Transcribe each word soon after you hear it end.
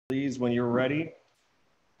Please, when you're ready,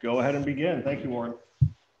 go ahead and begin. Thank you, Warren.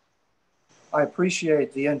 I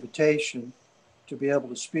appreciate the invitation to be able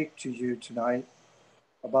to speak to you tonight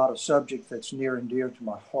about a subject that's near and dear to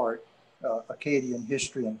my heart, Acadian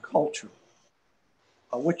history and culture.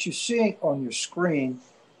 What you see on your screen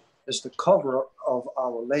is the cover of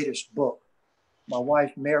our latest book. My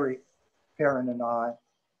wife, Warren Perrin, and I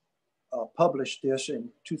published this in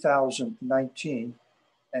 2019,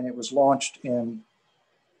 and it was launched in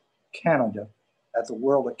Canada at the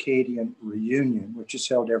World Acadian Reunion, which is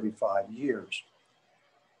held every 5 years.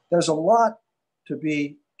 There's a lot to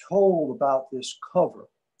be told about this cover.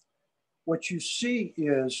 What you see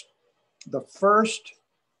is the first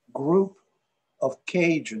group of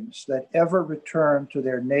Cajuns that ever returned to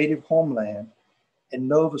their native homeland in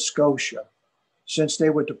Nova Scotia since they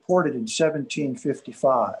were deported in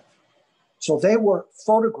 1755. So they were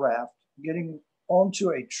photographed getting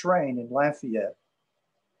onto a train in Lafayette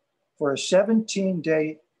for a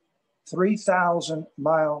 17-day,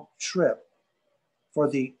 3,000-mile trip for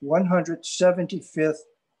the 175th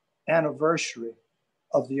anniversary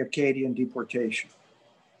of the Acadian deportation.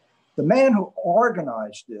 The man who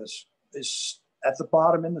organized this is at the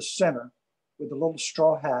bottom in the center with a little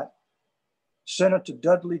straw hat, Senator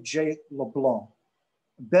Dudley J. LeBlanc,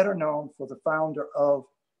 better known for the founder of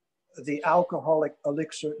the alcoholic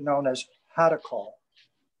elixir known as Hadacol.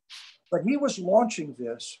 But he was launching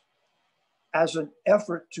this as an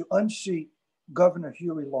effort to unseat Governor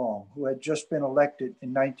Huey Long, who had just been elected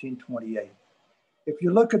in 1928. If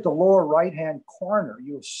you look at the lower right-hand corner,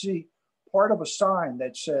 you'll see part of a sign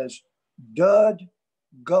that says, Dud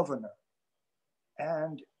Governor.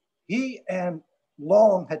 And he and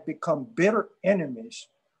Long had become bitter enemies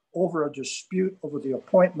over a dispute over the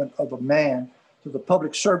appointment of a man to the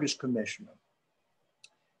Public Service Commissioner.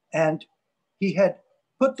 And he had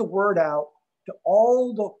put the word out to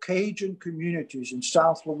all the Cajun communities in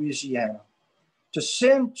South Louisiana to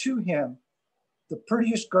send to him the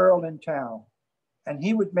prettiest girl in town. And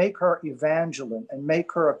he would make her Evangeline and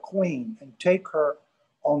make her a queen and take her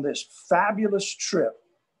on this fabulous trip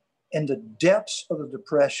in the depths of the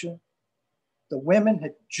Depression. The women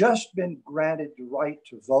had just been granted the right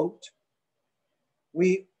to vote.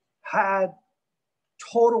 We had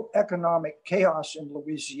total economic chaos in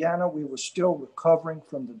Louisiana. We were still recovering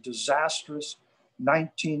from the disastrous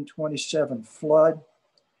 1927 flood.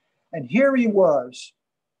 And here he was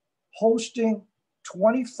hosting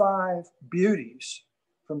 25 beauties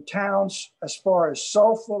from towns as far as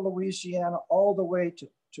Sulphur, Louisiana, all the way to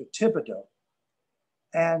Thibodaux.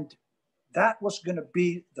 And that was going to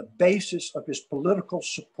be the basis of his political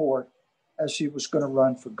support as he was going to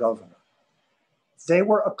run for governor. They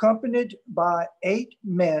were accompanied by 8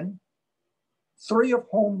 men, 3 of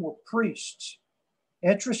whom were priests.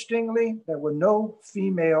 Interestingly, there were no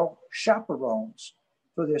female chaperones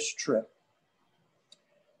for this trip.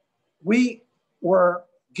 We were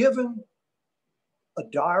given a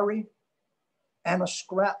diary and a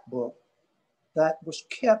scrapbook that was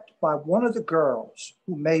kept by one of the girls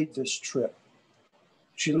who made this trip.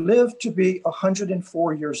 She lived to be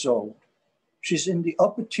 104 years old. She's in the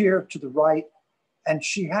upper tier to the right, and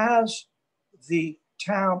she has the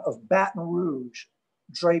town of Baton Rouge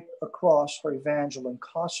draped across her Evangeline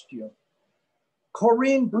costume.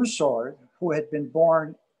 Corinne Broussard, who had been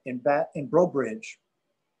born in Brobridge,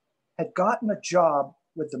 had gotten a job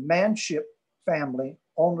with the Manship family,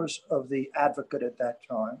 owners of the Advocate at that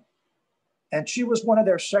time, and she was one of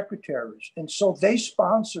their secretaries. And so they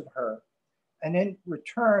sponsored her, and in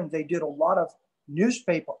return, they did a lot of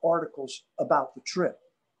newspaper articles about the trip,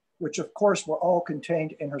 which of course were all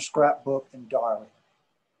contained in her scrapbook and diary.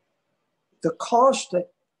 The cost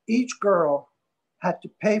that each girl had to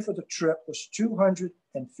pay for the trip was $250.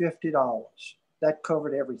 That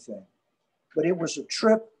covered everything. But it was a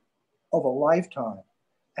trip of a lifetime.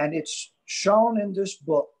 And it's shown in this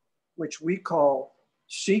book, which we call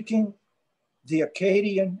Seeking the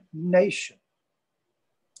Acadian Nation.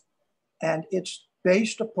 And it's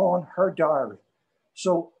based upon her diary.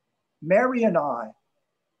 So Mary and I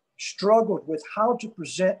struggled with how to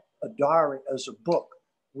present a diary as a book.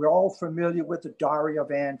 We're all familiar with the Diary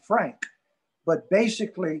of Anne Frank, but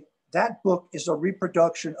basically that book is a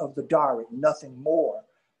reproduction of the diary, nothing more.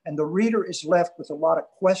 And the reader is left with a lot of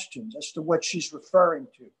questions as to what she's referring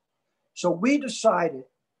to. So we decided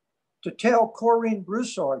to tell Corinne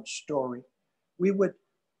Broussard's story. We would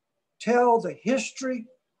tell the history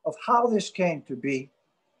of how this came to be,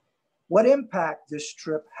 what impact this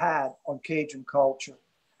trip had on Cajun culture,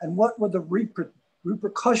 and what were the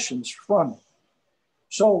repercussions from it.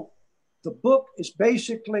 So the book is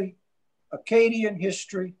basically Acadian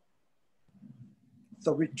history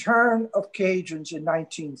the return of Cajuns in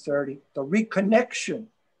 1930, the reconnection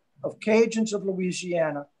of Cajuns of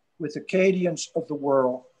Louisiana with Acadians of the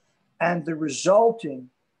world, and the resulting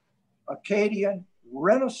Acadian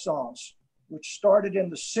Renaissance, which started in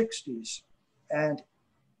the 60s and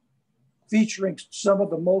featuring some of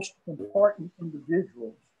the most important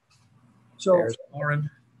individuals. So, there's Warren.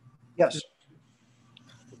 Yes.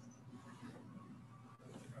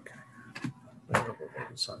 Okay.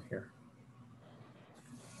 It's on here.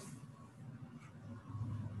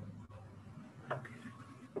 Okay.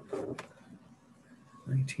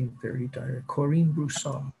 1930 diary. Corinne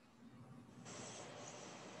Broussard.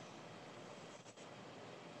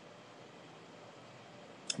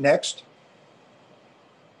 Next.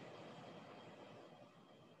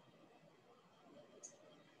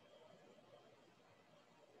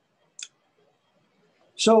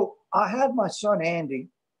 So I had my son, Andy,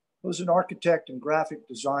 who's an architect and graphic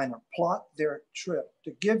designer, plot their trip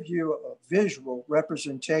to give you a visual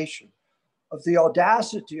representation of the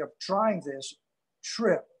audacity of trying this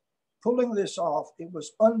trip, pulling this off. It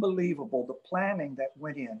was unbelievable, the planning that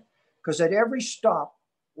went in, because at every stop,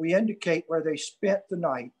 we indicate where they spent the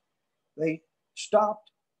night. They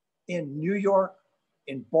stopped in New York,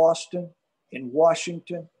 in Boston, in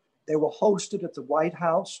Washington. They were hosted at the White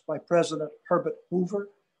House by President Herbert Hoover,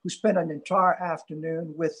 who spent an entire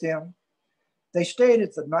afternoon with them. They stayed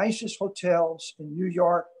at the nicest hotels in New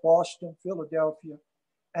York, Boston, Philadelphia,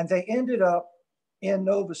 and they ended up in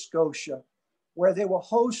Nova Scotia, where they were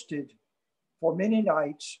hosted for many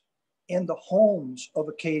nights in the homes of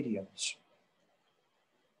Acadians.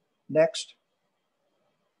 Next.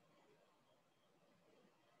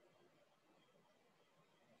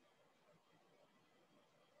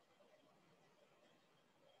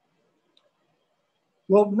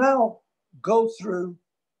 We'll now go through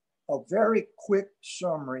a very quick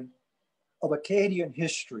summary of Acadian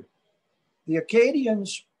history. The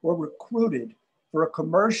Acadians were recruited for a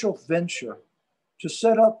commercial venture to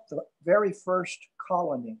set up the very first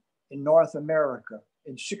colony in North America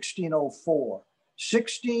in 1604,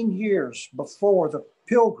 16 years before the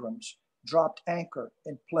Pilgrims dropped anchor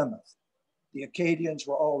in Plymouth. The Acadians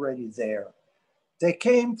were already there. They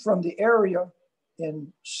came from the area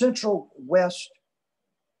in central west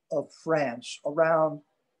of France, around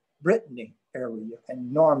Brittany area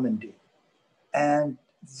and Normandy. And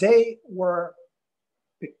they were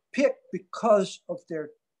picked because of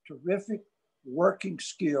their terrific working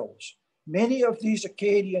skills. Many of these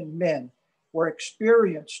Acadian men were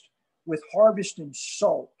experienced with harvesting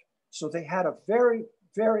salt. So they had a very,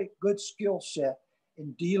 very good skill set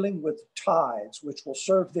in dealing with tides, which will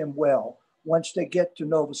serve them well once they get to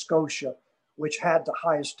Nova Scotia, which had the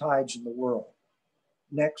highest tides in the world.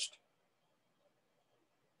 Next.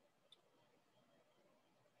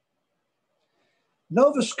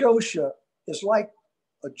 Nova Scotia is like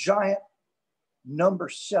a giant number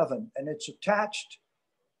 7, and it's attached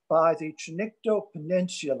by the Chignecto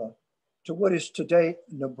Peninsula to what is today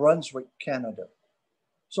New Brunswick, Canada.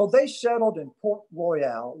 So they settled in Port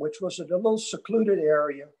Royal, which was a little secluded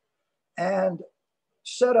area, and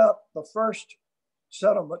set up the first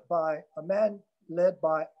settlement by a man led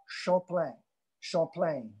by Champlain,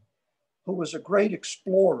 who was a great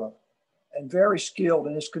explorer and very skilled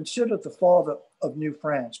and is considered the father of New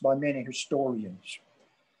France by many historians.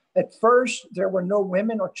 At first, there were no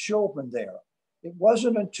women or children there. It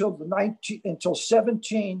wasn't until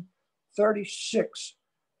 1736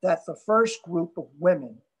 that the first group of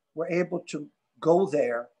women were able to go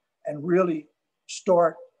there and really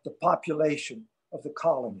start the population of the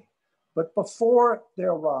colony. But before they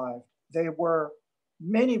arrived, there were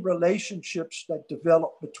many relationships that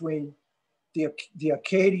developed between the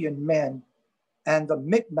Acadian men and the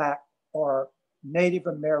Micmac or Native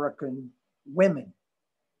American women.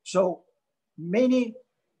 So many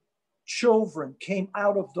children came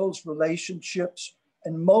out of those relationships,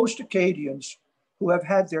 and most Acadians who have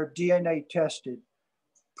had their DNA tested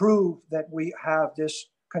prove that we have this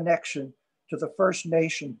connection to the First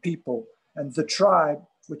Nation people and the tribe,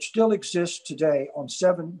 which still exists today on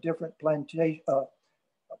 7 different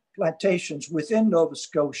plantations within Nova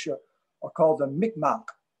Scotia, are called the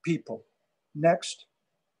Micmac people. Next.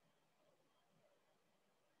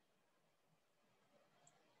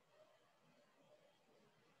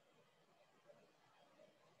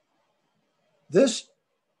 This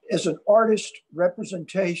is an artist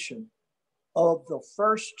representation of the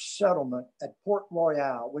first settlement at Port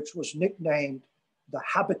Royal, which was nicknamed the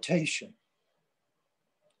Habitation.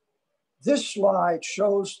 This slide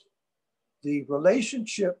shows the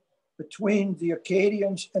relationship between the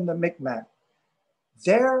Acadians and the Micmac.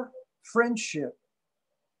 Their friendship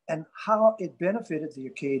and how it benefited the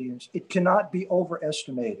Acadians, it cannot be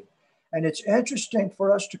overestimated. And it's interesting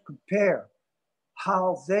for us to compare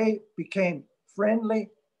how they became friendly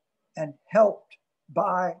and helped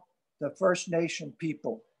by the First Nation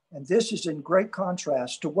people. And this is in great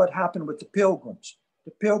contrast to what happened with the Pilgrims.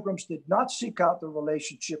 The Pilgrims did not seek out the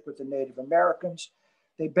relationship with the Native Americans.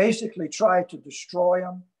 They basically tried to destroy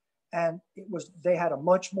them, and they had a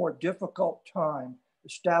much more difficult time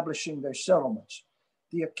establishing their settlements.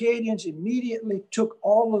 The Acadians immediately took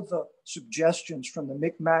all of the suggestions from the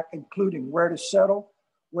Micmac, including where to settle,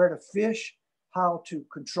 where to fish, how to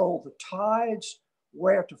control the tides,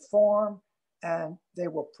 where to farm, and they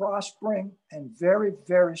were prospering and very,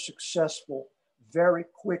 very successful very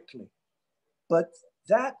quickly. But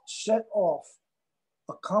that set off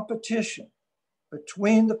a competition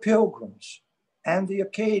between the Pilgrims and the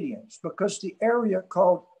Acadians, because the area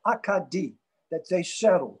called Acadie that they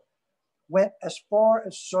settled went as far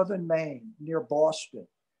as southern Maine near Boston.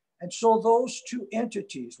 And so those two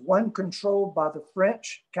entities, one controlled by the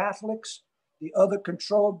French Catholics, the other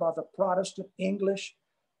controlled by the Protestant English,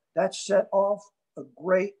 that set off a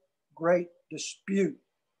great, great dispute.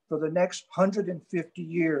 For the next 150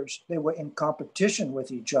 years, they were in competition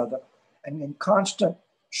with each other and in constant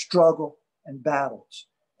struggle and battles.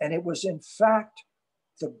 And it was, in fact,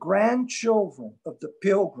 the grandchildren of the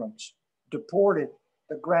Pilgrims deported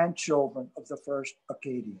the grandchildren of the first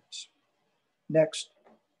Acadians. Next.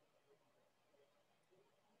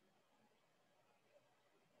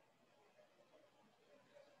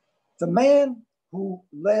 The man who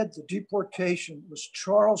led the deportation was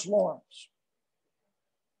Charles Lawrence.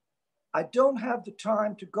 I don't have the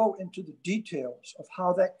time to go into the details of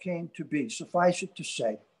how that came to be. Suffice it to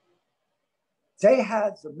say, they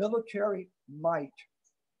had the military might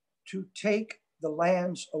to take the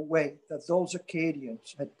lands away that those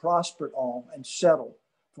Acadians had prospered on and settled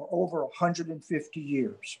for over 150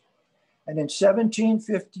 years. And in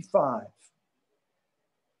 1755,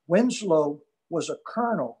 Winslow was a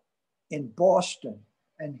colonel in Boston,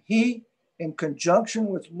 and he, in conjunction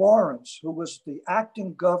with Lawrence, who was the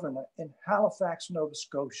acting governor in Halifax, Nova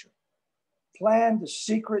Scotia, planned the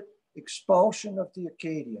secret expulsion of the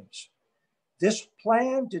Acadians. This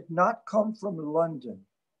plan did not come from London.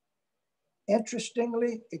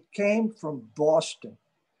 Interestingly, it came from Boston.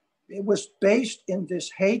 It was based in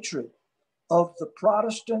this hatred of the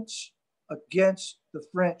Protestants against the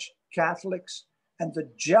French Catholics and the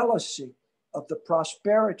jealousy of the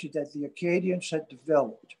prosperity that the Acadians had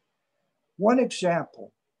developed. One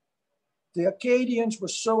example, the Acadians were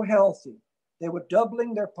so healthy, they were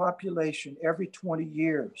doubling their population every 20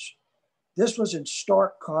 years. This was in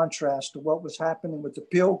stark contrast to what was happening with the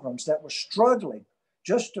Pilgrims that were struggling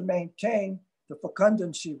just to maintain the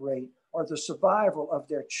fecundancy rate or the survival of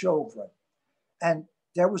their children. And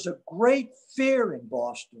there was a great fear in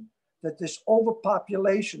Boston that this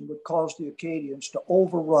overpopulation would cause the Acadians to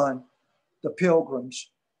overrun the Pilgrims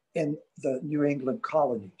in the New England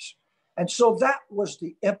colonies. And so that was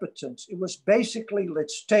the impotence. It was basically,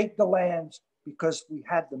 let's take the lands because we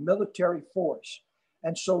had the military force.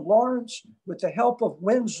 And so Lawrence, with the help of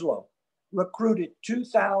Winslow, recruited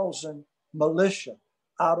 2,000 militia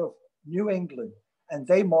out of New England, and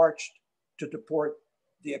they marched to deport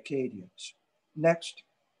the Acadians. Next.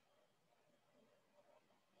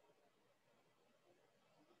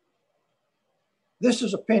 This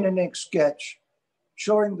is a pen and ink sketch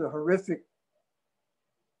showing the horrific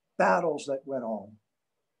battles that went on.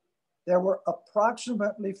 There were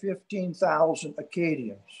approximately 15,000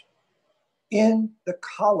 Acadians in the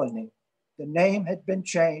colony. The name had been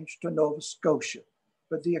changed to Nova Scotia,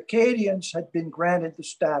 but the Acadians had been granted the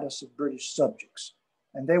status of British subjects,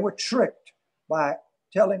 and they were tricked by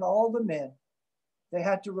telling all the men they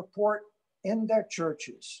had to report in their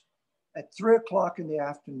churches at 3 o'clock in the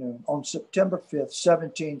afternoon on September 5th,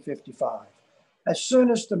 1755. As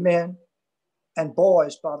soon as the men, and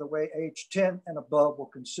boys, by the way, aged 10 and above were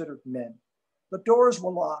considered men, the doors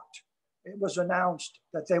were locked. It was announced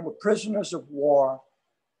that they were prisoners of war.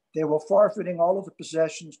 They were forfeiting all of the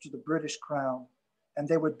possessions to the British Crown, and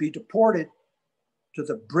they would be deported to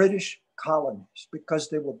the British colonies because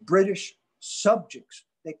they were British subjects.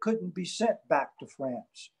 They couldn't be sent back to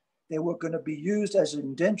France. They were going to be used as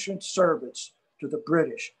indentured servants to the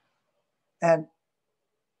British. And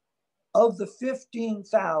of the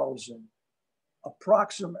 15,000,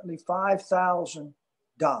 approximately 5,000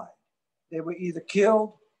 died. They were either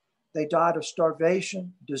killed, they died of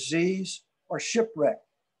starvation, disease, or shipwreck.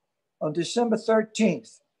 On December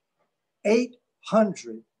 13th,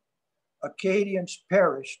 800 Acadians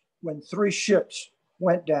perished when 3 ships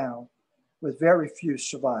went down with very few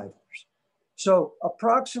survivors. So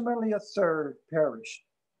approximately a third perished.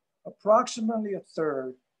 Approximately a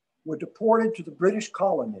third were deported to the British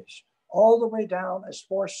colonies, all the way down as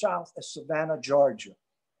far south as Savannah, Georgia.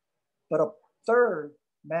 But a third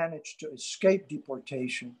managed to escape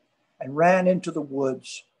deportation and ran into the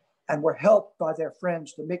woods and were helped by their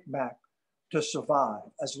friends, the Micmac, to survive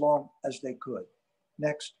as long as they could.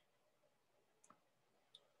 Next.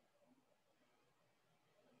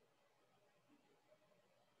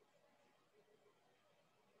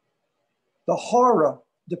 The horror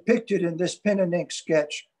depicted in this pen and ink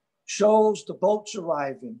sketch shows the boats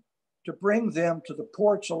arriving to bring them to the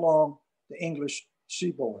ports along the English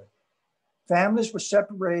seaboard. Families were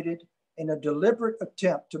separated in a deliberate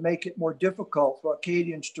attempt to make it more difficult for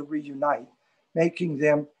Acadians to reunite, making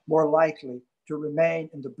them more likely to remain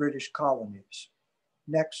in the British colonies.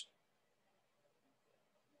 Next.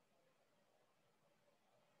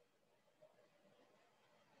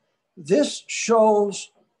 This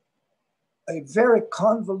shows a very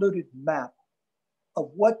convoluted map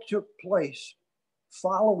of what took place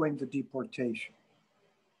following the deportation.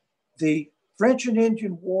 The French and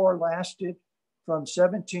Indian War lasted from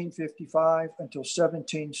 1755 until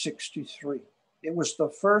 1763. It was the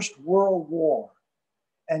First World War,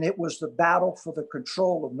 and it was the battle for the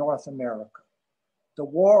control of North America. The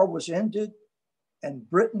war was ended, and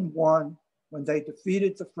Britain won when they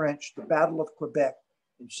defeated the French, the Battle of Quebec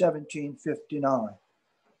in 1759.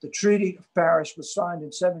 The Treaty of Paris was signed in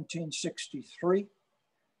 1763,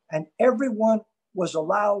 and everyone was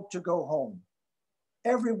allowed to go home.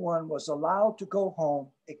 Everyone was allowed to go home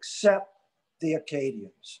except the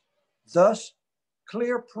Acadians. Thus,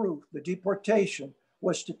 clear proof the deportation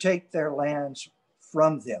was to take their lands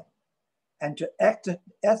from them and to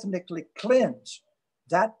ethnically cleanse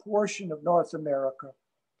that portion of North America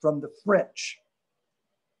from the French.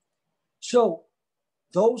 So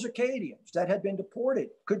those Acadians that had been deported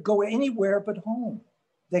could go anywhere but home.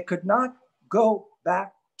 They could not go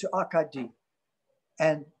back to Acadie.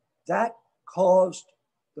 And that caused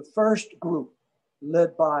the first group,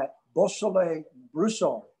 led by Beausoleil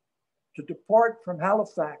Broussard, to depart from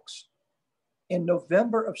Halifax in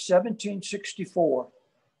November of 1764,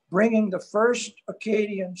 bringing the first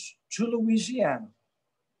Acadians to Louisiana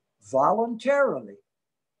voluntarily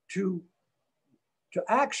to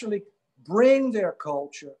actually bring their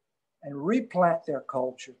culture and replant their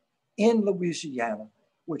culture in Louisiana,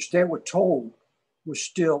 which they were told was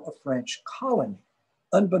still a French colony.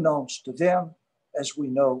 Unbeknownst to them, as we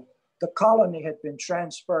know, the colony had been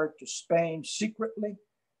transferred to Spain secretly,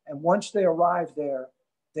 and once they arrived there,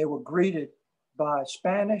 they were greeted by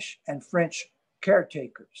Spanish and French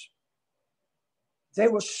caretakers. They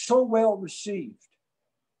were so well received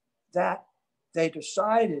that they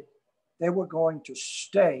decided they were going to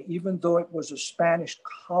stay, even though it was a Spanish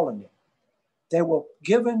colony. They were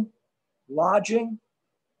given lodging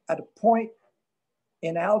at a point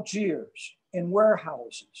in Algiers, in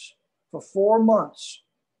warehouses, for 4 months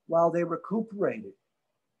while they recuperated.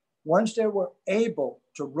 Once they were able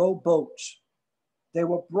to row boats, they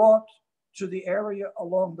were brought to the area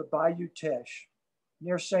along the Bayou Teche,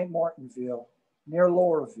 near St. Martinville, near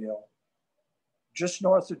Loreauville, just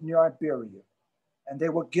north of New Iberia. And they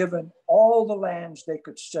were given all the lands they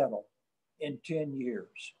could settle in 10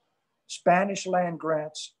 years. Spanish land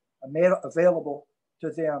grants made available to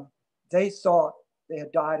them. They thought they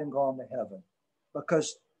had died and gone to heaven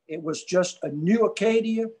because it was just a new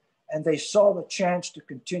Acadia and they saw the chance to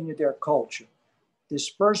continue their culture. This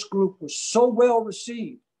first group was so well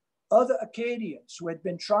received. Other Acadians who had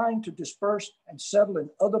been trying to disperse and settle in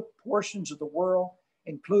other portions of the world,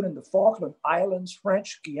 including the Falkland Islands,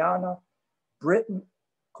 French Guiana, Britain,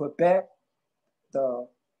 Quebec, the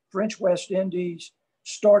French West Indies,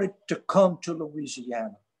 started to come to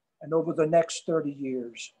Louisiana. And over the next 30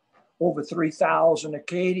 years, over 3,000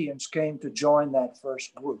 Acadians came to join that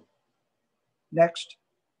first group. Next.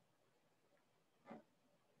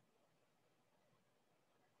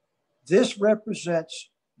 This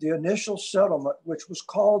represents the initial settlement, which was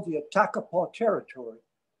called the Attakapaw Territory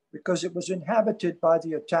because it was inhabited by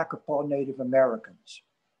the Attakapaw Native Americans.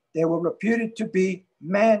 They were reputed to be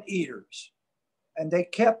man-eaters, and they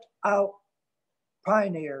kept out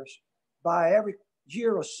pioneers by every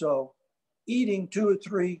year or so, eating 2 or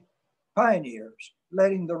 3 pioneers,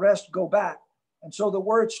 letting the rest go back. And so the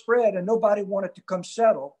word spread and nobody wanted to come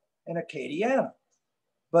settle in Acadiana.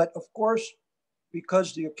 But of course,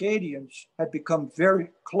 because the Acadians had become very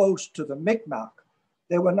close to the Micmac,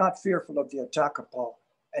 they were not fearful of the Attakapaw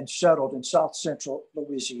and settled in South Central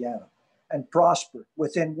Louisiana and prospered.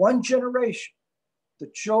 Within 1 generation, the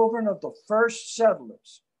children of the first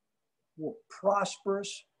settlers were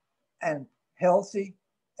prosperous and healthy,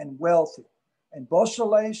 and wealthy. And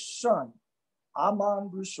Beausoleil's son,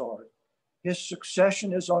 Armand Broussard, his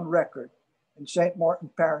succession is on record in St. Martin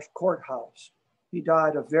Parish Courthouse. He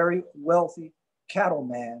died a very wealthy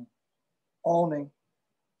cattleman owning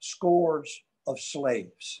scores of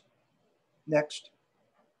slaves. Next.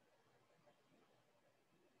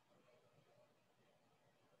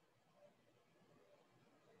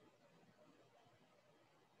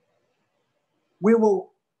 We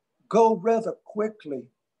will go rather quickly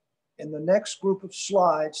in the next group of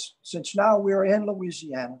slides. Since now we're in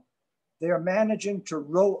Louisiana, they are managing to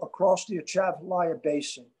row across the Atchafalaya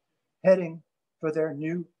Basin, heading for their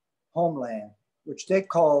new homeland, which they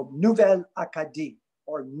call Nouvelle Acadie,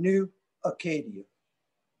 or New Acadia.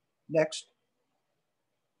 Next.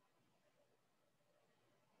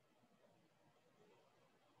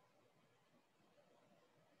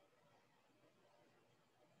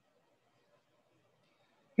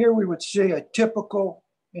 Here we would see a typical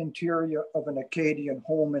interior of an Acadian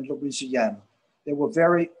home in Louisiana. They were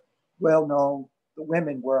very well known, the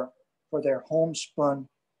women were, for their homespun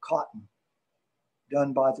cotton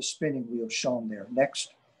done by the spinning wheel shown there.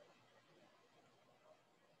 Next.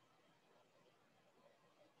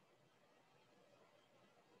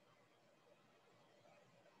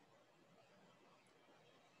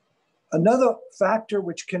 Another factor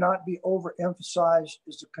which cannot be overemphasized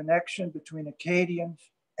is the connection between Acadians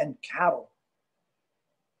and cattle.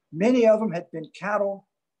 Many of them had been cattle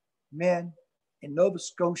men in Nova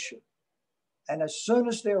Scotia. And as soon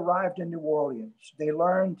as they arrived in New Orleans, they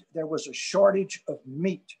learned there was a shortage of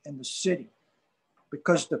meat in the city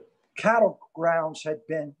because the cattle grounds had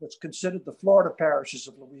been what's considered the Florida parishes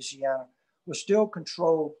of Louisiana, was still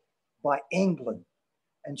controlled by England.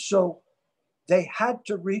 And so they had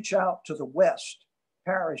to reach out to the West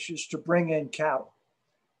parishes to bring in cattle.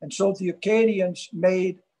 And so the Acadians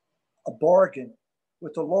made a bargain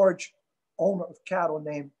with a large owner of cattle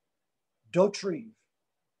named Dautrive.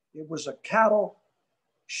 It was a cattle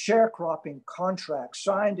sharecropping contract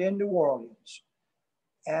signed in New Orleans.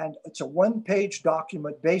 And it's a one-page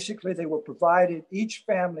document. Basically, they were provided, each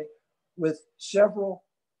family, with several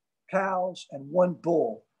cows and one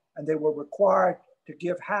bull, and they were required to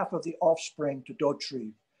give half of the offspring to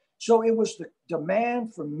Dautrive. So it was the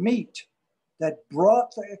demand for meat that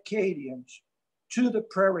brought the Acadians to the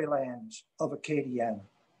prairie lands of Acadiana.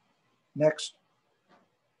 Next.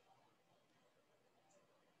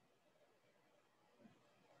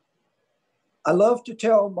 I love to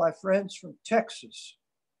tell my friends from Texas,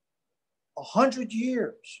 100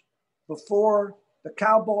 years before the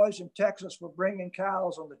cowboys in Texas were bringing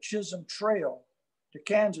cows on the Chisholm Trail to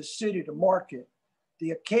Kansas City to market,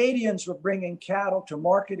 the Acadians were bringing cattle to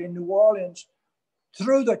market in New Orleans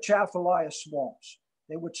through the Atchafalaya swamps.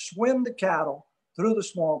 They would swim the cattle through the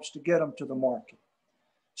swamps to get them to the market.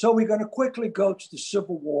 So we're going to quickly go to the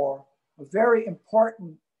Civil War, a very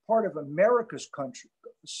important part of America's country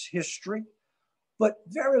history, but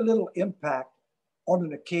very little impact on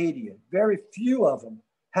an Acadian. Very few of them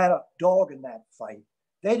had a dog in that fight.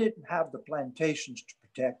 They didn't have the plantations to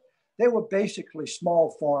protect. They were basically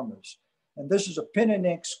small farmers. And this is a pen and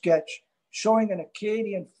ink sketch showing an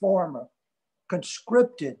Acadian farmer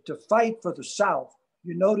conscripted to fight for the South.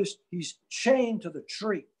 You notice he's chained to the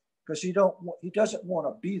tree because he doesn't want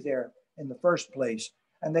to be there in the first place.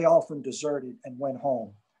 And they often deserted and went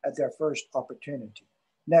home at their first opportunity.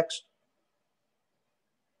 Next.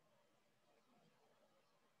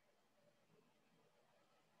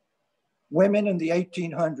 Women in the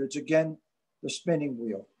 1800s, again, the spinning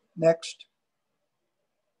wheel. Next.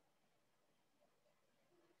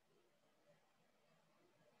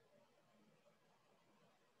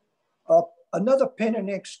 Another pen and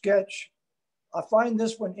ink sketch. I find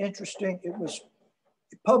this one interesting. It was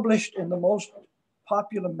published in the most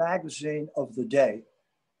popular magazine of the day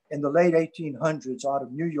in the late 1800s out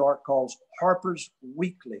of New York called Harper's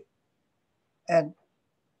Weekly. And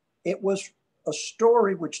it was a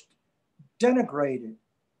story which denigrated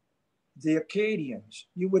the Acadians.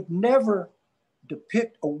 You would never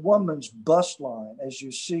depict a woman's bust line as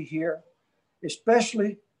you see here.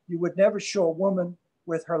 Especially, you would never show a woman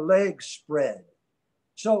with her legs spread.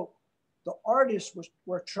 So the artists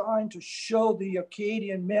were trying to show the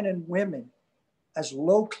Acadian men and women as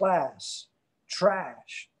low class,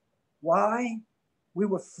 trash. Why? We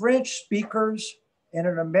were French speakers in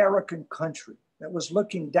an American country that was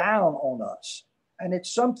looking down on us. And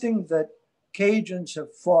it's something that Cajuns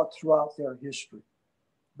have fought throughout their history.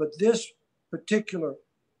 But this particular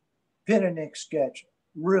pen and ink sketch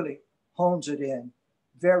really hones it in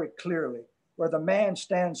very clearly, where the man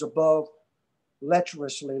stands above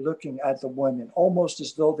lecherously looking at the women, almost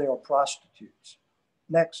as though they are prostitutes.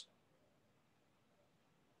 Next.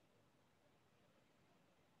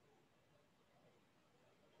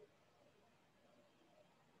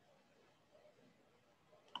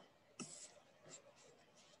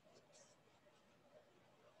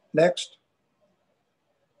 Next.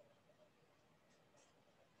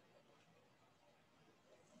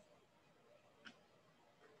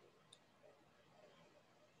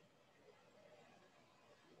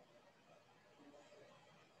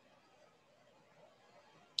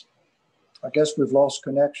 I guess we've lost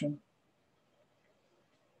connection.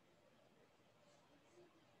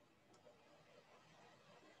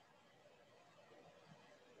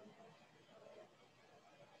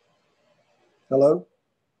 Hello?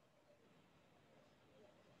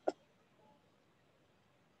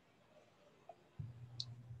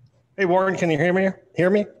 Hey, Warren, can you hear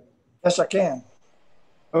me? Yes, I can.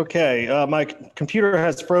 Okay, my computer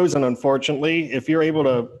has frozen, unfortunately. If you're able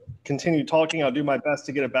to continue talking, I'll do my best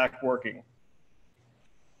to get it back working.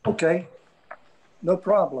 Okay, no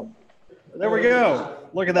problem. There we go.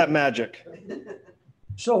 Look at that magic.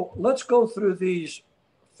 So let's go through these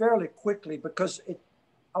fairly quickly because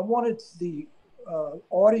I wanted the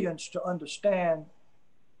audience to understand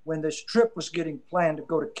when this trip was getting planned to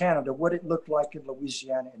go to Canada, what it looked like in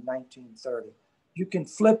Louisiana in 1930. You can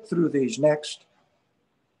flip through these next.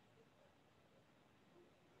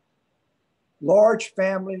 Large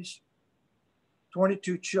families,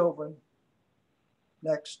 22 children.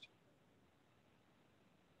 Next.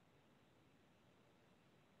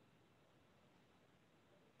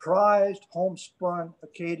 Prized homespun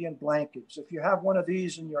Acadian blankets. If you have one of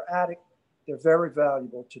these in your attic, they're very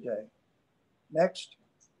valuable today. Next.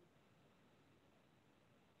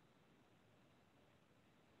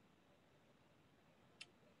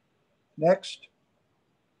 Next.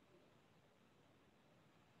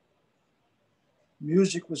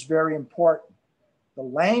 Music was very important. The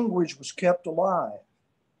language was kept alive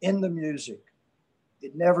in the music.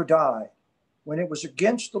 It never died. When it was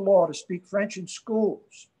against the law to speak French in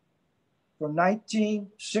schools, from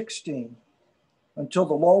 1916 until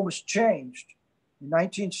the law was changed in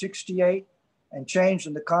 1968 and changed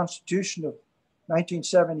in the Constitution of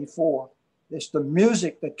 1974, it's the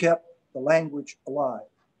music that kept the language alive.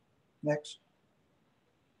 Next.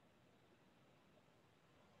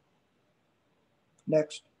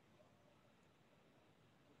 Next.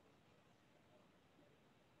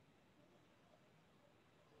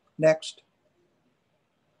 Next.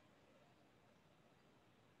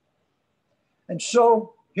 And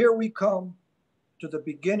so here we come to the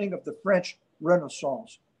beginning of the French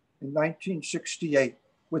Renaissance in 1968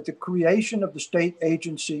 with the creation of the state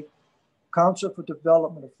agency Council for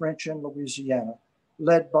Development of French in Louisiana,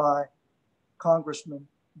 led by Congressman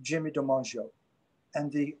Jimmy DiMaggio,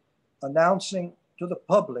 and the announcing to the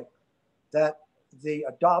public that the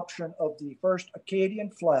adoption of the first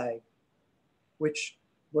Acadian flag, which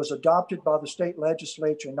was adopted by the state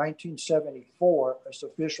legislature in 1974 as the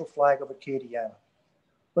official flag of Acadiana.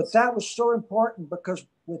 But that was so important because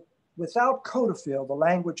without Codefil, the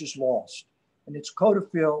language is lost. And it's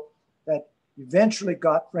Codefil that eventually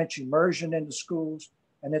got French immersion into schools,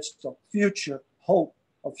 and it's the future hope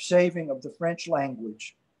of saving of the French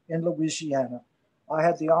language in Louisiana. I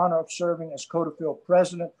had the honor of serving as Codefil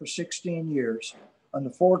president for 16 years under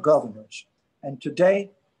 4 governors. And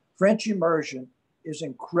today, French immersion is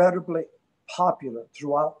incredibly popular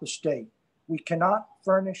throughout the state. We cannot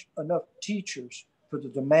furnish enough teachers for the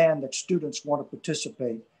demand that students want to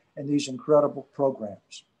participate in these incredible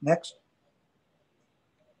programs. Next.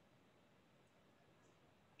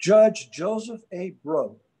 Judge Joseph A.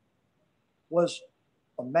 Breaux was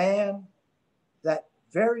a man that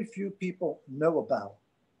very few people know about,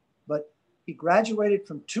 but he graduated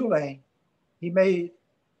from Tulane. He made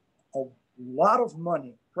a lot of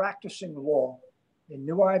money practicing law in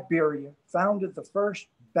New Iberia, founded the first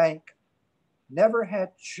bank, never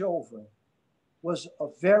had children, was a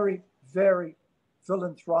very, very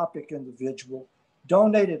philanthropic individual,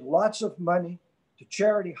 donated lots of money to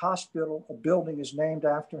Charity Hospital, a building is named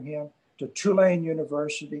after him, to Tulane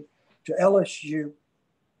University, to LSU,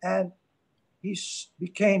 and he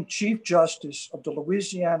became Chief Justice of the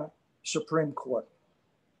Louisiana Supreme Court.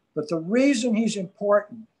 But the reason he's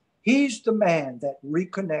important, he's the man that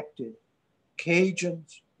reconnected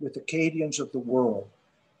Cajuns with Acadians of the world.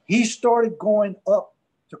 He started going up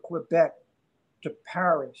to Quebec, to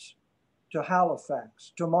Paris, to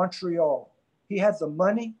Halifax, to Montreal. He had the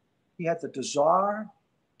money, he had the desire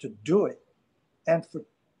to do it. And for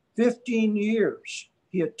 15 years,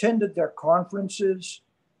 he attended their conferences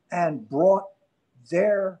and brought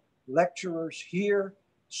their lecturers here,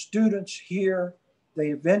 students here. They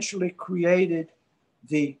eventually created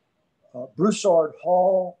the Broussard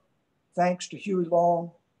Hall, thanks to Huey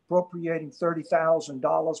Long appropriating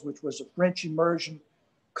 $30,000, which was a French immersion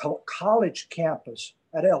college campus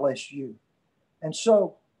at LSU. And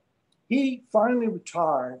so he finally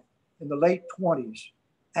retired in the late 20s,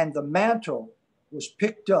 and the mantle was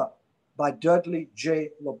picked up by Dudley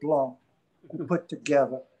J. LeBlanc, who put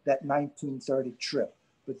together that 1930 trip.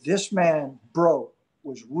 But this man, Bro,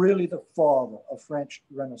 was really the father of French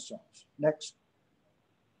Renaissance. Next.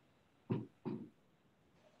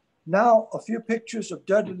 Now, a few pictures of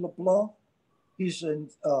Dudley LeBlanc. He's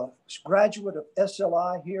a graduate of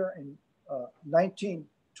SLI here in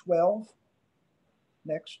 1912.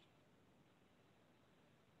 Next.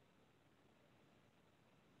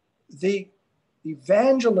 The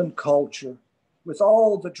Evangeline culture, with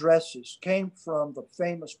all the dresses, came from the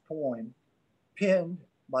famous poem penned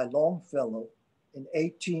by Longfellow in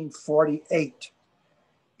 1848.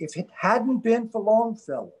 If it hadn't been for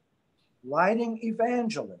Longfellow writing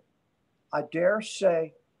Evangeline, I dare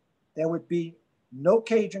say there would be no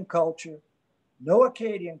Cajun culture, no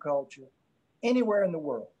Acadian culture anywhere in the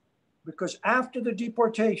world. Because after the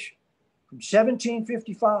deportation from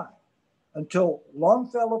 1755 until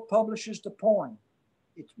Longfellow publishes the poem,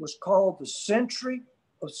 it was called the Century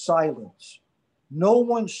of Silence. No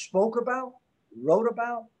one spoke about, wrote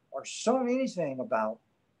about, or sung anything about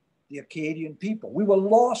the Acadian people. We were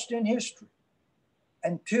lost in history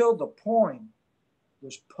until the poem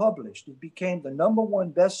was published. It became the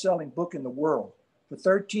 #1 best-selling book in the world for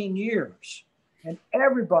 13 years. And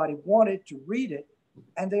everybody wanted to read it,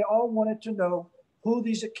 and they all wanted to know who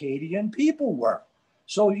these Acadian people were.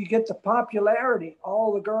 So you get the popularity.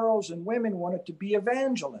 All the girls and women wanted to be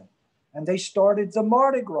Evangeline, and they started the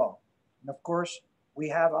Mardi Gras. And of course, we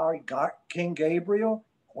have our King Gabriel,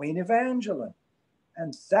 Queen Evangeline.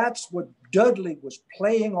 And that's what Dudley was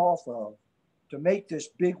playing off of to make this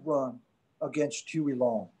big run against Huey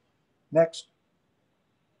Long. Next.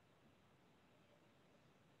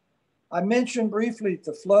 I mentioned briefly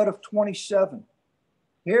the flood of 27.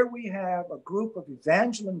 Here we have a group of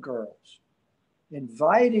Evangeline girls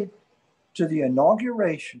invited to the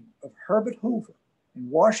inauguration of Herbert Hoover in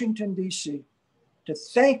Washington, D.C. to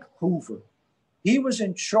thank Hoover. He was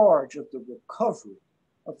in charge of the recovery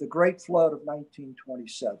of the Great Flood of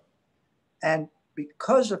 1927. And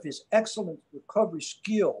because of his excellent recovery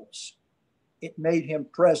skills, it made him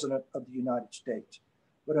president of the United States.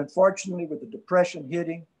 But unfortunately, with the Depression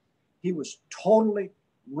hitting, he was totally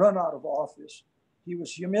run out of office. He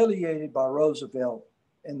was humiliated by Roosevelt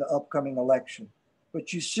in the upcoming election.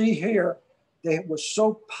 But you see here, they were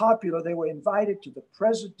so popular, they were invited to the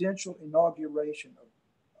presidential inauguration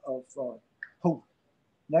of Hoover.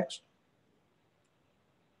 Next.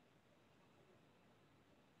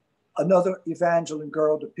 Another Evangeline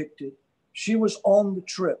girl depicted. She was on the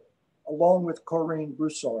trip along with Corinne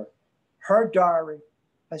Broussard. Her diary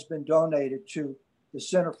has been donated to the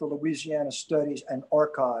Center for Louisiana Studies and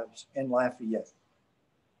Archives in Lafayette.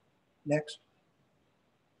 Next.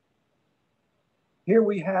 Here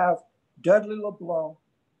we have Dudley LeBlanc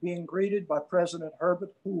being greeted by President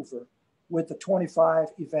Herbert Hoover with the 25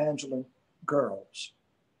 Evangeline girls.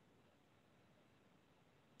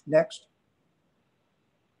 Next.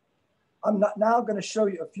 I'm now going to show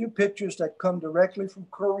you a few pictures that come directly from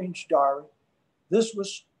Corinne's diary. This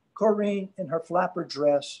was Corinne in her flapper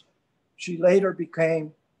dress. She later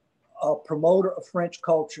became a promoter of French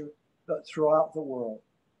culture throughout the world.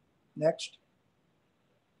 Next.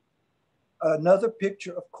 Another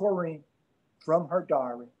picture of Corinne from her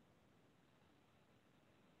diary.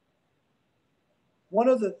 One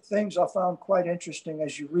of the things I found quite interesting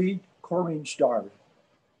as you read Corinne's diary,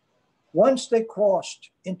 once they crossed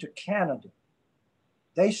into Canada,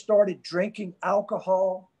 they started drinking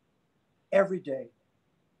alcohol every day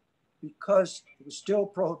because it was still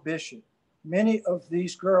prohibition. Many of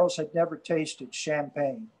these girls had never tasted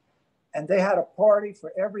champagne, and they had a party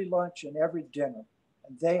for every lunch and every dinner,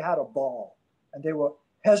 and they had a ball, and they were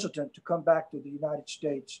hesitant to come back to the United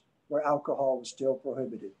States where alcohol was still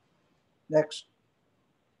prohibited. Next.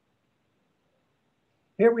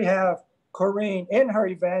 Here we have Corinne in her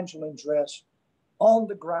Evangeline dress on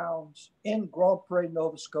the grounds in Grand Pre,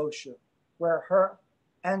 Nova Scotia, where her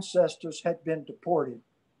ancestors had been deported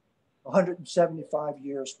 175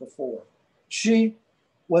 years before. She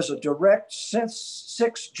was a direct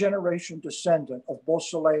sixth generation descendant of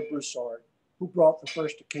Beausoleil Broussard, who brought the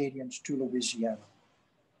first Acadians to Louisiana.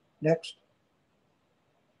 Next.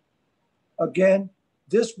 Again,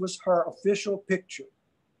 this was her official picture,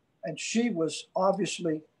 and she was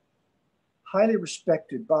obviously highly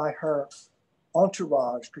respected by her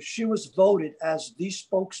entourage because she was voted as the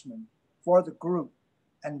spokesman for the group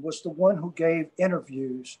and was the one who gave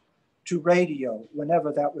interviews to radio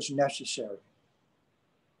whenever that was necessary.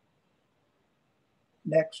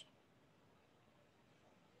 Next.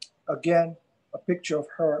 Again, a picture of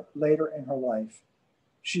her later in her life.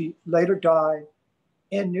 She later died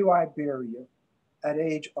in New Iberia at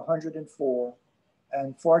age 104,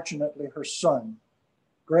 and fortunately her son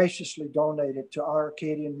graciously donated to our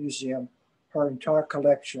Acadian Museum her entire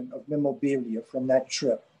collection of memorabilia from that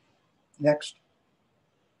trip. Next.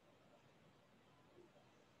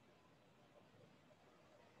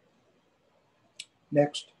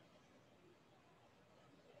 Next.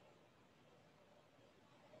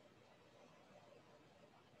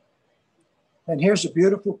 And here's a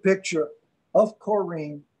beautiful picture of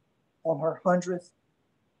Corinne on her 100th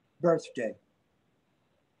birthday.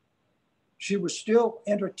 She was still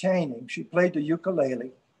entertaining. She played the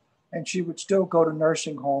ukulele, and she would still go to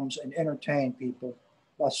nursing homes and entertain people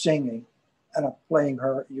by singing and playing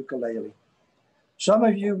her ukulele. Some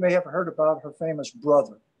of you may have heard about her famous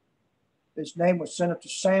brother. His name was Senator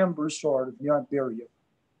Sam Broussard of New Iberia,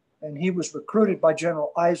 and he was recruited by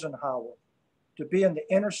General Eisenhower to be in the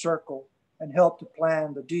inner circle and help to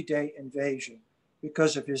plan the D-Day invasion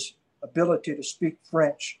because of his ability to speak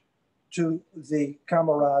French to the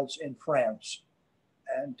camarades in France.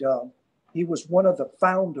 And he was one of the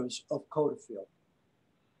founders of Codeville.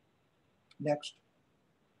 Next.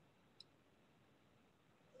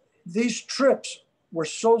 These trips were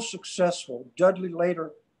so successful. Dudley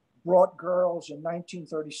later brought girls in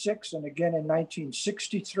 1936 and again in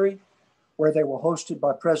 1963, where they were hosted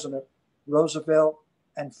by President Roosevelt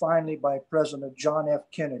and finally by President John F.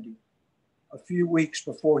 Kennedy a few weeks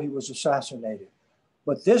before he was assassinated.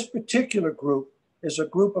 But this particular group is a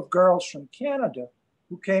group of girls from Canada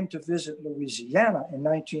who came to visit Louisiana in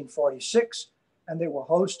 1946, and they were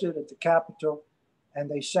hosted at the Capitol,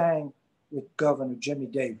 and they sang with Governor Jimmy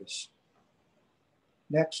Davis.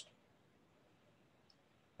 Next.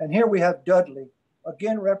 And here we have Dudley,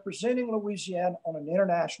 again representing Louisiana on an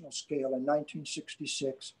international scale in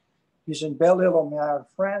 1966. He's in Belle-Île-aux-Mer,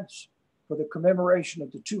 France, for the commemoration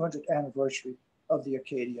of the 200th anniversary of the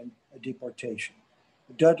Acadian deportation.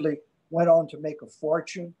 Dudley went on to make a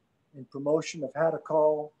fortune in promotion of How to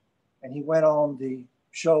Call, and he went on the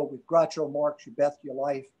show with Groucho Marx, You Bet Your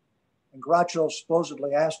Life. And Groucho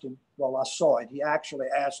supposedly asked him, well, I saw it. He actually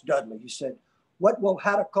asked Dudley, he said, "What will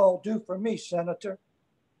How to Call do for me, Senator?"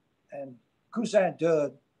 And Cousin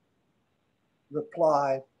Dud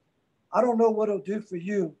replied, "I don't know what it'll do for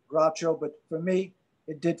you, Groucho, but for me,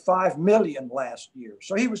 it did 5 million last year."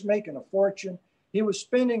 So he was making a fortune. He was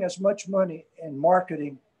spending as much money in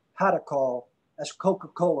marketing How to Call as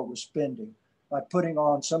Coca-Cola was spending by putting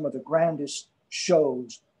on some of the grandest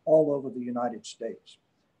shows all over the United States.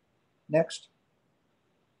 Next.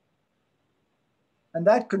 And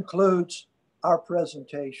that concludes our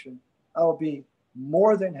presentation. I will be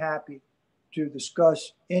more than happy to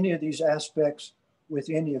discuss any of these aspects with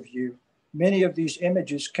any of you. Many of these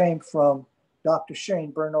images came from Dr.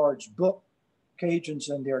 Shane Bernard's book, Cajuns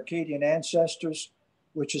and Their Acadian Ancestors,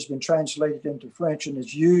 which has been translated into French and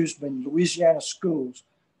is used in Louisiana schools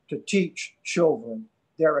to teach children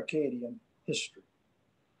their Acadian history.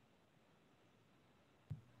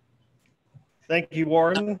 Thank you,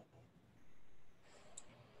 Warren.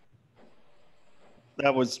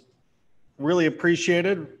 That was really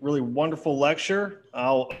appreciated, really wonderful lecture.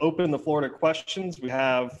 I'll open the floor to questions. We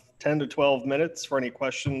have 10 to 12 minutes for any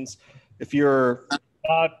questions. If you're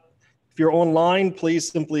online, please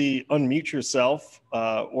simply unmute yourself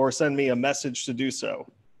or send me a message to do so.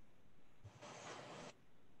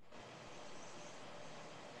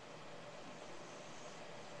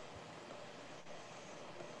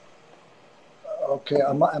 Okay,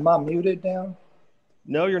 am I muted now?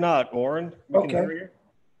 No, you're not, Warren. We can hear you.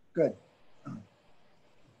 Good.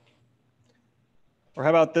 Or how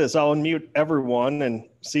about this? I'll unmute everyone and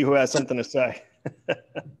see who has something to say.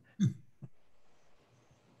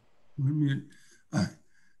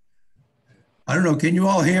 I don't know. Can you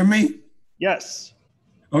all hear me? Yes.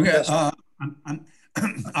 Okay. Yes.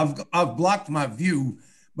 I've blocked my view,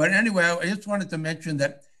 but anyway, I just wanted to mention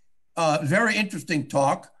that very interesting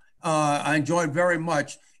talk. I enjoyed very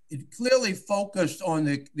much. It clearly focused on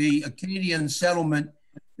the Acadian settlement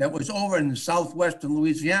that was over in southwestern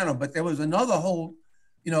Louisiana, but there was another whole,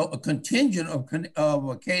 a contingent of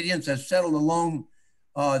Acadians that settled along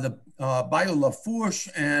the Bayou La Fourche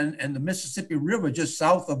and the Mississippi River just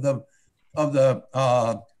south of the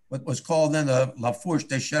what was called then the La Fourche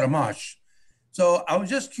de Cheramache. So I was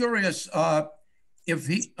just curious if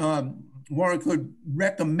Warren could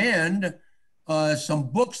recommend some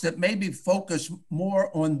books that maybe focus more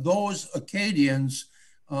on those Acadians,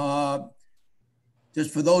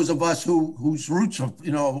 just for those of us whose roots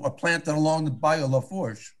are planted along the Bayou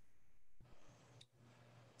Lafourche.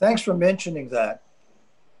 Thanks for mentioning that.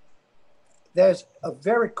 There's a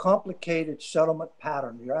very complicated settlement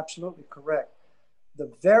pattern. You're absolutely correct. The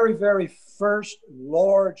very, very first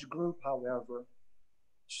large group, however,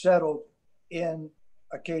 settled in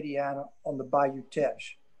Acadiana on the Bayou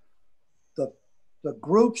Teche. The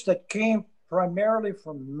groups that came primarily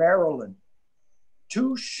from Maryland,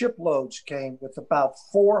 2 shiploads came with about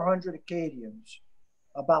 400 Acadians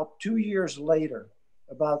about 2 years later,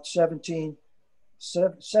 about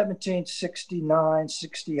 1769,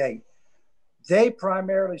 68. They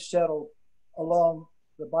primarily settled along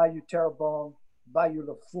the Bayou Terrebonne, Bayou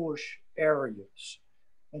Lafourche areas.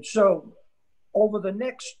 And so over the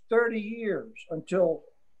next 30 years until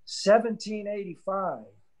 1785,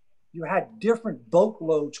 you had different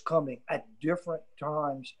boatloads coming at different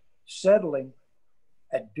times, settling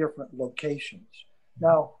at different locations.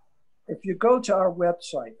 Now, if you go to our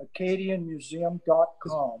website,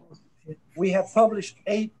 acadianmuseum.com, we have published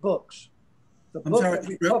 8 books. The book that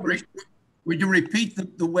we published. Would you repeat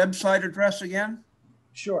the website address again?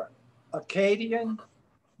 Sure.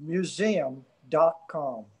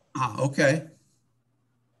 acadianmuseum.com. Okay.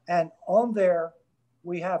 And on there,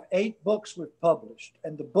 we have 8 books we've published.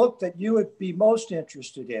 And the book that you would be most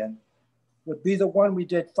interested in would be the one we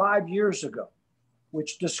did 5 years ago,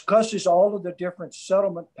 which discusses all of the different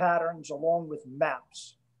settlement patterns along with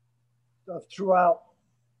maps throughout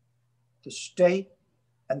the state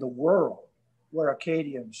and the world where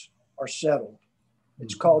Acadians are settled.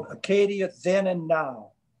 It's called Acadia Then and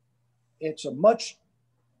Now. It's a much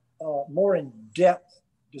more in-depth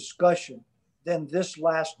discussion than this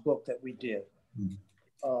last book that we did.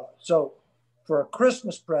 So for a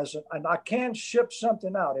Christmas present, and I can ship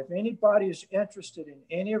something out. If anybody is interested in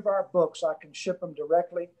any of our books, I can ship them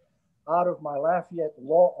directly out of my Lafayette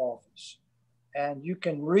law office. And you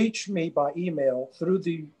can reach me by email through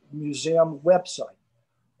the museum website,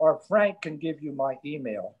 or Frank can give you my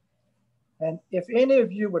email. And if any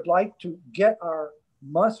of you would like to get our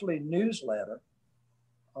monthly newsletter,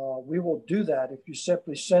 we will do that if you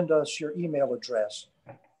simply send us your email address,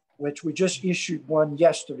 which we just issued one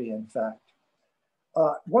yesterday, in fact.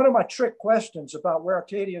 One of my trick questions about where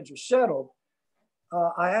Acadians are settled,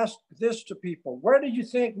 I asked this to people: where do you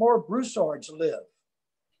think more Broussards live?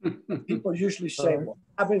 People usually say, well,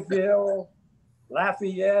 Abbeville,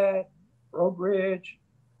 Lafayette, Breaux Bridge.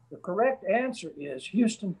 The correct answer is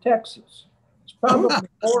Houston, Texas. It's probably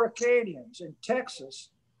more Acadians in Texas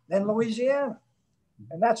than Louisiana.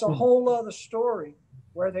 And that's a whole other story,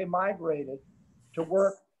 where they migrated to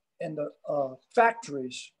work in the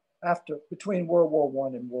factories between World War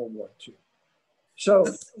I and World War II. So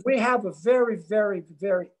we have a very, very,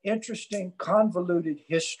 very interesting, convoluted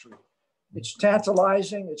history. It's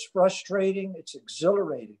tantalizing, it's frustrating, it's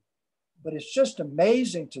exhilarating, but it's just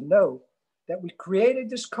amazing to know that we created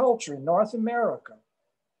this culture in North America,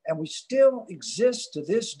 and we still exist to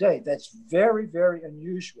this day. That's very, very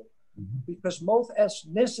unusual, because most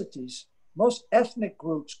ethnicities, most ethnic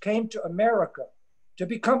groups came to America to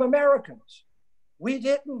become Americans. We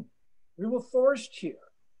didn't. We were forced here.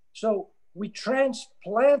 So we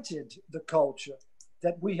transplanted the culture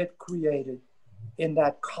that we had created in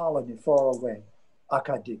that colony far away,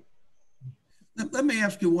 Acadie. Let me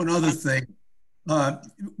ask you one other thing. How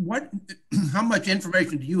much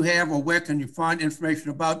information do you have, or where can you find information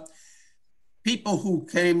about people who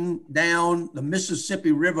came down the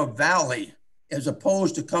Mississippi River Valley as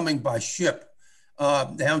opposed to coming by ship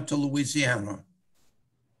down to Louisiana?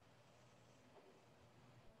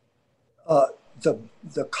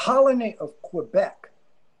 The colony of Quebec,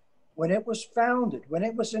 when it was founded, when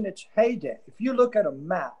it was in its heyday, if you look at a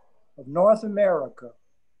map of North America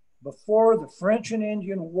before the French and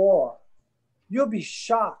Indian War, you'll be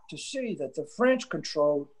shocked to see that the French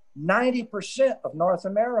controlled 90% of North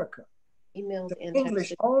America. The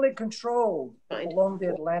English only controlled along the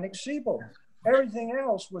Atlantic seaboard. Everything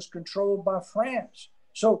else was controlled by France.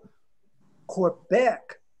 So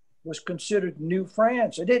Quebec was considered New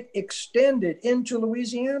France, and it extended into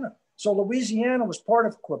Louisiana. So Louisiana was part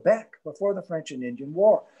of Quebec before the French and Indian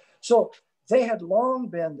War. So they had long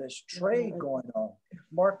been this trade going on.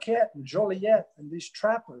 Marquette and Joliet and these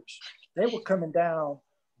trappers, they were coming down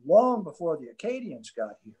long before the Acadians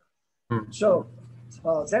got here. So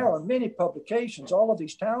there are many publications. All of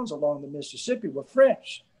these towns along the Mississippi were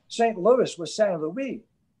French. St. Louis was Saint Louis.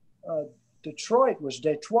 Detroit was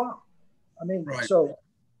Detroit. I mean, so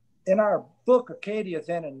in our book, Acadia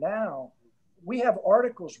Then and Now, we have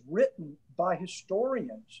articles written by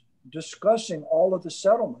historians discussing all of the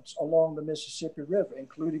settlements along the Mississippi River,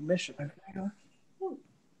 including Michigan.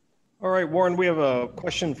 All right, Warren, we have a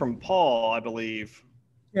question from Paul, I believe.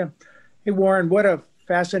 Yeah. Hey, Warren, what a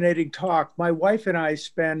fascinating talk. My wife and I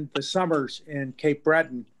spend the summers in Cape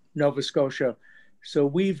Breton, Nova Scotia. So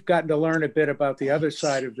we've gotten to learn a bit about the other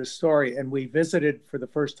side of the story. And we visited for the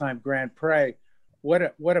first time Grand Pre. What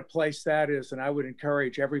a place that is. And I would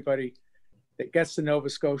encourage everybody that gets to Nova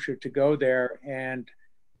Scotia to go there and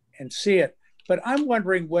see it. But I'm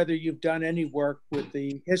wondering whether you've done any work with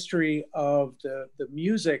the history of the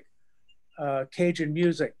music, Cajun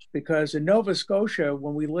music, because in Nova Scotia,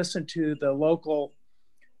 when we listen to the local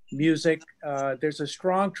music, there's a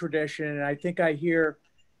strong tradition, and I think I hear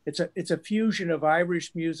it's a fusion of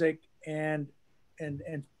Irish music and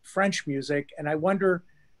French music, and I wonder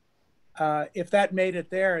if that made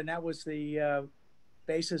it there, and that was the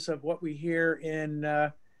basis of what we hear in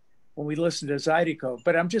when we listen to Zydeco.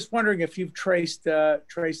 But I'm just wondering if you've traced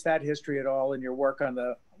that history at all in your work on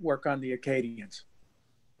the Acadians.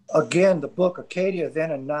 Again, the book Acadia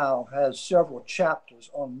Then and Now has several chapters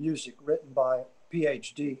on music written by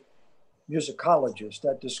PhD musicologists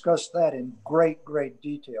that discuss that in great, great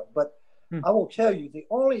detail. But I will tell you, the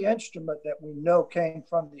only instrument that we know came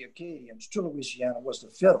from the Acadians to Louisiana was the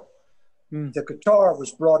fiddle. The guitar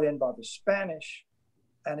was brought in by the Spanish,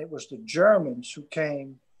 and it was the Germans who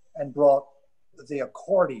came and brought the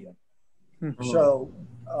accordion. So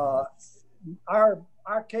our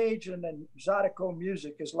Cajun and Zydeco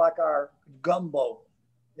music is like our gumbo.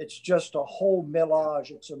 It's just a whole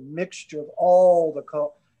melange. It's a mixture of all the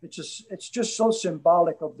it's just so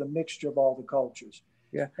symbolic of the mixture of all the cultures.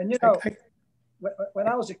 Yeah. And you know, when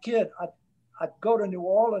I was a kid, I'd go to New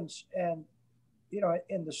Orleans, and you know,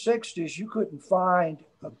 in the 60s, you couldn't find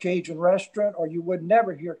a Cajun restaurant, or you would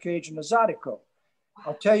never hear Cajun or Zydeco.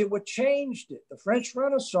 I'll tell you what changed it: the French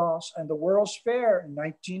Renaissance and the World's Fair in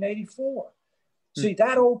 1984. See,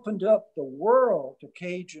 that opened up the world to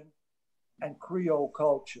Cajun and Creole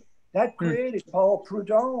culture. That created Paul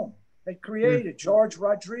Prudhomme. It created George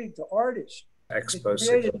Rodrigue, the artist. It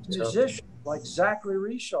created musicians like Zachary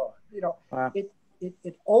Richard. You know,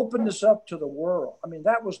 it opened us up to the world. I mean,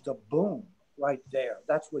 that was the boom right there.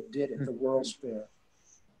 That's what did it, the World's Fair.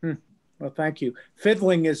 Well, thank you.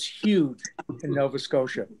 Fiddling is huge in Nova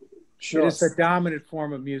Scotia. Sure. It is the dominant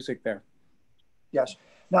form of music there. Yes.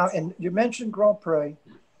 Now, and you mentioned Grand Pre,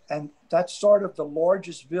 and that's sort of the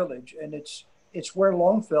largest village, and it's where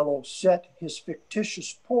Longfellow set his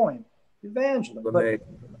fictitious poem, Evangeline. But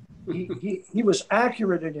he was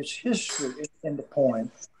accurate in his history in the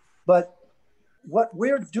poem. But what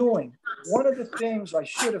we're doing, one of the things I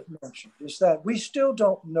should have mentioned is that we still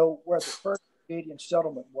don't know where the first Acadian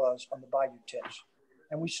settlement was on the Bayou Teche.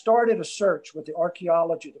 And we started a search with the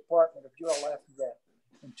archaeology department of UL Lafayette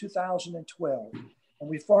in 2012. And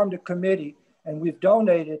we formed a committee, and we've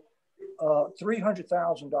donated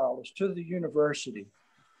 $300,000 to the university.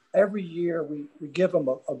 Every year we give them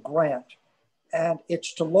a grant, and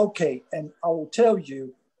it's to locate. And I will tell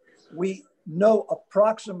you, we know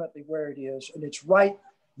approximately where it is, and it's right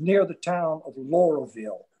near the town of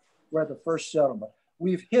Laurelville, where the first settlement.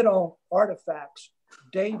 We've hit on artifacts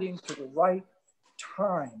dating to the right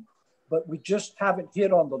time, but we just haven't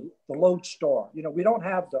hit on the lodestar. You know, we don't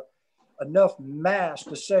have enough mass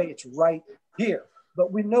to say it's right here,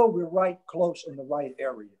 but we know we're right close in the right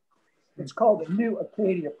area. It's called the New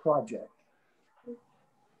Acadia Project.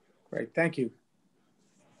 Great, thank you.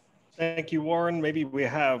 Thank you, Warren. Maybe we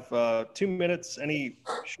have 2 minutes. Any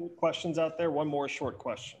short questions out there? One more short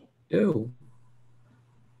question.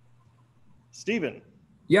 Stephen.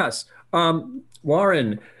 Yes.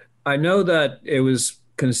 Warren, I know that it was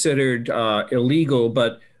considered illegal,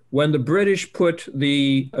 but when the British put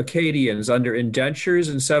the Acadians under indentures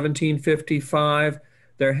in 1755,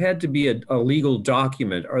 there had to be a legal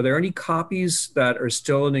document. Are there any copies that are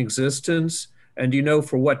still in existence? And do you know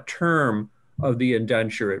for what term of the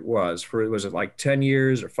indenture it was? Was it like 10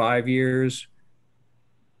 years or 5 years?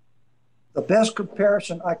 The best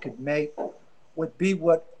comparison I could make would be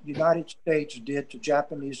what the United States did to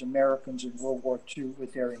Japanese Americans in World War II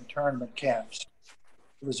with their internment camps.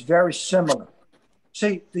 It was very similar.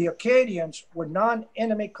 See, the Acadians were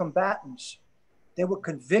non-enemy combatants. They were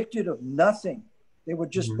convicted of nothing. They were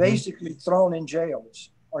just basically thrown in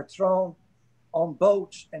jails or thrown on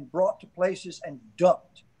boats and brought to places and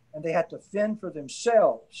dumped. And they had to fend for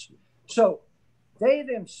themselves. So they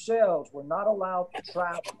themselves were not allowed to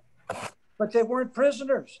travel. But they weren't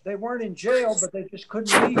prisoners. They weren't in jail, but they just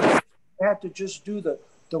couldn't leave. They had to just do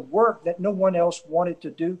the work that no one else wanted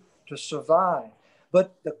to do to survive.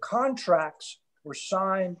 but the contracts were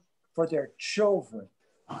signed for their children.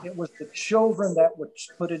 It was the children that were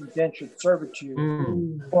put in indentured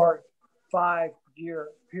servitude for 5-year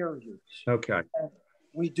periods. Okay. And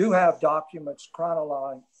we do have documents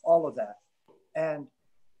chronicling all of that. And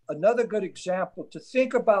another good example to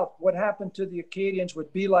think about what happened to the Acadians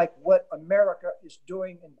would be like what America is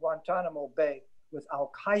doing in Guantanamo Bay with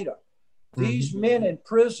Al-Qaeda. These men in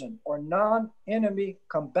prison are non-enemy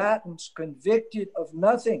combatants convicted of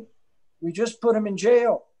nothing. We just put them in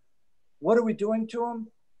jail. What are we doing to them?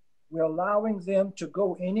 We're allowing them to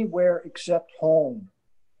go anywhere except home.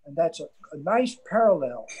 And that's a nice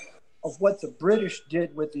parallel of what the British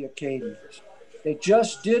did with the Acadians. They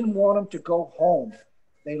just didn't want them to go home.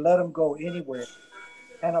 They let them go anywhere.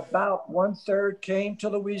 And about 1/3 came to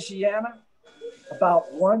Louisiana,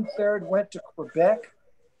 about 1/3 went to Quebec,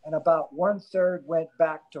 and about 1/3 went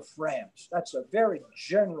back to France. That's a very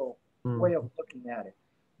general way of looking at it.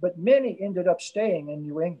 But many ended up staying in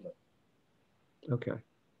New England. Okay.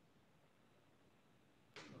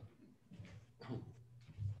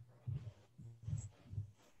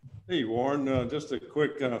 Hey, Warren, just a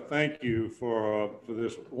quick thank you for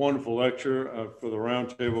this wonderful lecture for the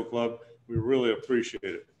Roundtable Club. We really appreciate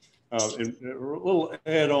it. And a little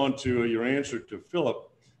add on to your answer to Philip.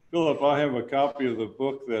 Philip, I have a copy of the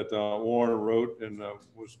book that Warren wrote and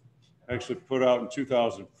was actually put out in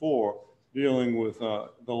 2004, dealing with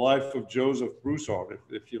the life of Joseph Broussard.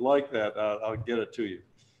 If you like that, I'll get it to you.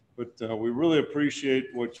 But we really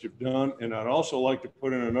appreciate what you've done. And I'd also like to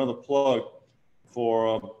put in another plug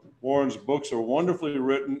for Warren's books are wonderfully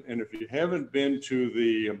written. And if you haven't been to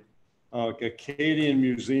the Acadian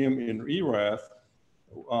Museum in Erath,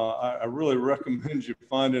 I really recommend you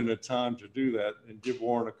finding a time to do that and give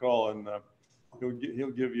Warren a call, and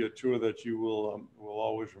he'll give you a tour that you will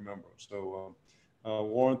always remember. So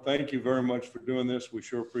Warren, thank you very much for doing this. We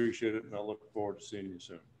sure appreciate it, and I look forward to seeing you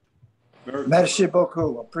soon. Merci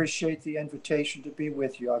beaucoup. Appreciate the invitation to be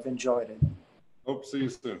with you. I've enjoyed it. Hope to see you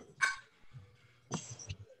soon.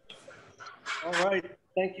 All right.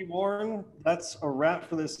 Thank you, Warren. That's a wrap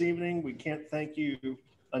for this evening. We can't thank you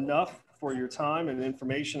enough for your time and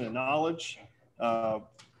information and knowledge.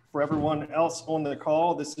 For everyone else on the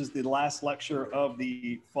call, this is the last lecture of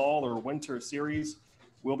the fall or winter series.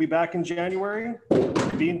 We'll be back in January.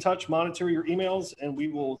 Be in touch, monitor your emails, and we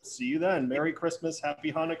will see you then. Merry Christmas,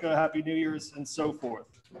 Happy Hanukkah, Happy New Year's, and so forth.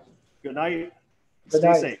 Good night. Good Stay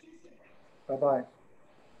night. safe. Bye-bye.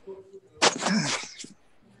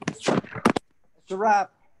 It's a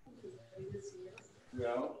wrap.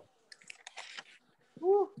 Yeah.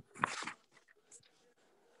 Woo.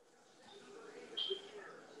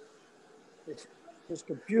 His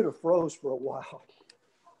computer froze for a while.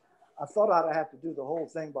 I thought I'd have to do the whole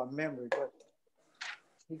thing by memory, but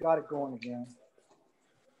he got it going again.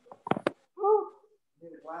 Woo.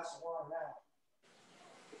 Need a glass of water now.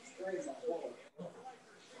 It's straight in my bowl.